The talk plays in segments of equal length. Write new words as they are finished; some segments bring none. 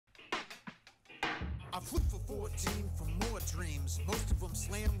I flip for 14 for more dreams. Most of them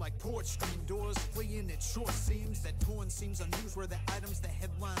slam like porch stream doors, fleeing at short seams. That torn seams unused were the items that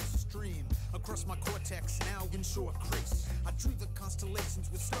headlines stream across my cortex, now in short crease. I drew the constellations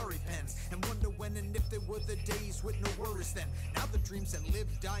with starry pens and wonder when and if there were the days with no worries then. Now the dreams that live,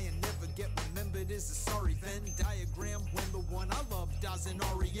 die, and never get remembered is a sorry Venn diagram. When the one I love dies in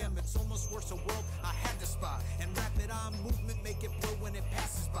REM, it's almost worse a world I had to spy. And rapid eye movement make it blow when it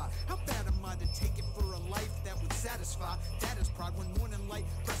passes by. How bad am I to take it for a life that would satisfy? That is pride when morning light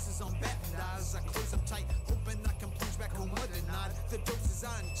presses on battened eyes. I close up tight, hoping I can plunge back home undenied. The doses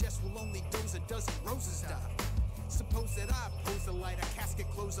I ingest will only dose a dozen roses die. Suppose that I pose a light, a casket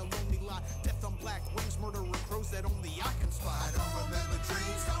close, a lonely lie. Death on black wings, murder of crows that only I can spy. I don't remember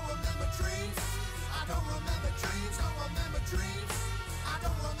dreams, don't remember dreams. I don't remember dreams, don't remember dreams. I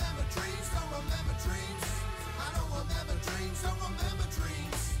don't remember dreams, don't remember dreams. I don't remember dreams, don't remember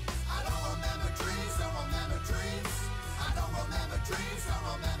dreams. I don't remember dreams, don't remember dreams. I don't remember dreams, don't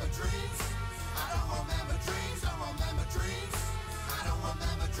remember dreams. I don't remember dreams, don't remember dreams. I don't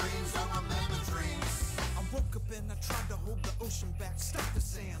remember dreams, don't remember dreams. I woke up and I tried to hold the ocean back, stop the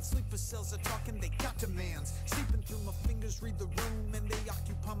sand. Sleeper cells are talking, they got demands. Sleeping through my fingers, read the room, and they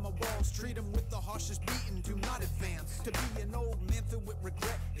occupy my walls. Treat them with the harshest beating, do not advance. To be an old man filled with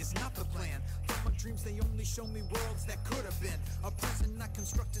regret is not the plan. Thought my dreams, they only show me worlds that could have been. A prison I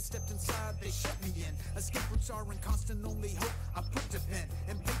constructed, stepped inside, they shut me in. Escape routes are in constant, only hope I put to pen.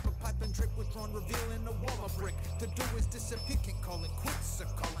 And paper pipe and drip withdrawn, revealing a wall of brick. The door is disappear, can't call it quits or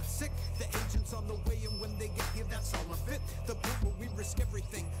call it sick. The agent's on the way, and when they get here, that's all of it. The point where we risk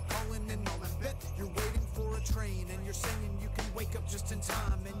everything, calling in all in bet. You're waiting for a train, and you're saying you can wake up just in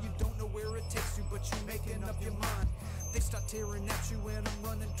time. And you don't know where it takes you, but you're making up your mind. They start tearing at you, and I'm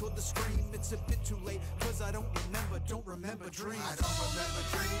running toward the scream. It's a bit too late, cause I don't remember dreams. I don't remember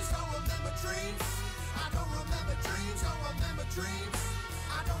dreams, don't remember dreams. I don't remember dreams, don't remember dreams.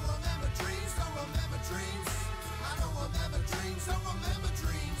 I don't remember dreams, don't remember dreams. I don't remember dreams, don't remember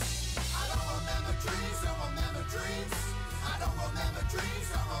dreams. I don't remember dreams, don't remember dreams. I don't remember dreams,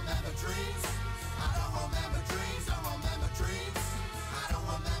 don't remember dreams. I don't remember dreams, don't remember dreams. I don't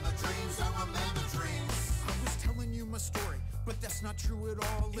remember dreams, don't remember dreams. I was telling you my story, but that's not true at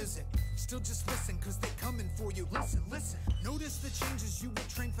all, is it? Still just listen, cause they coming for you. Listen, listen. Notice the changes, you were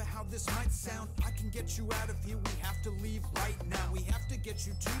trained for how this might sound. I can get you out of here, we have to leave right now. We have to get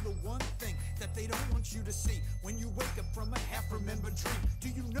you to the one thing that they don't want you to see. When you wake up from a half-remembered dream, do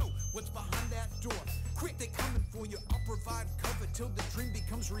you know what's behind that door? Quick, they coming for you, I'll provide cover till the dream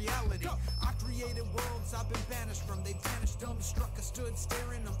becomes reality. I created worlds I've been banished from. They vanished, dumbstruck, I stood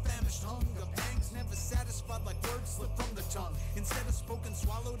staring, I'm famished. Hunger pangs, never satisfied like words slip from the tongue. Instead of spoken,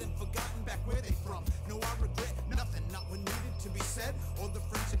 swallowed, and forgotten back where they from. No, I regret nothing, not what needed to be said, or the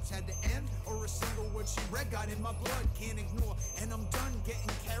friendships had to end, or a single word she read got in my blood, can't ignore. And I'm done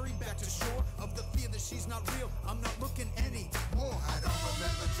getting carried back to shore of the fear that she's not real, I'm not looking anymore. I don't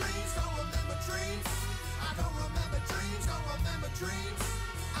remember dreams, don't remember dreams. I don't remember dreams, don't remember dreams.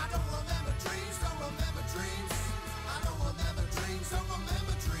 I don't remember dreams, don't remember dreams. I don't remember dreams, don't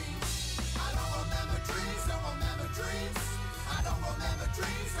remember dreams. I don't remember dreams, don't remember dreams. I don't remember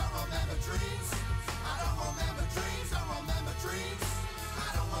dreams, don't remember dreams. I don't remember dreams, don't remember dreams. I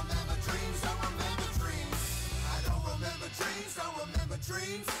don't remember dreams, don't remember dreams. I don't remember dreams, don't remember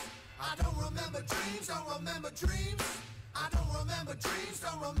dreams. I don't remember dreams, don't remember dreams. I don't remember dreams,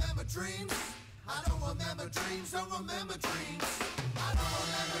 don't remember dreams. I don't remember dreams, don't remember dreams. I don't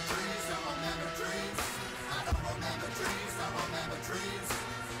remember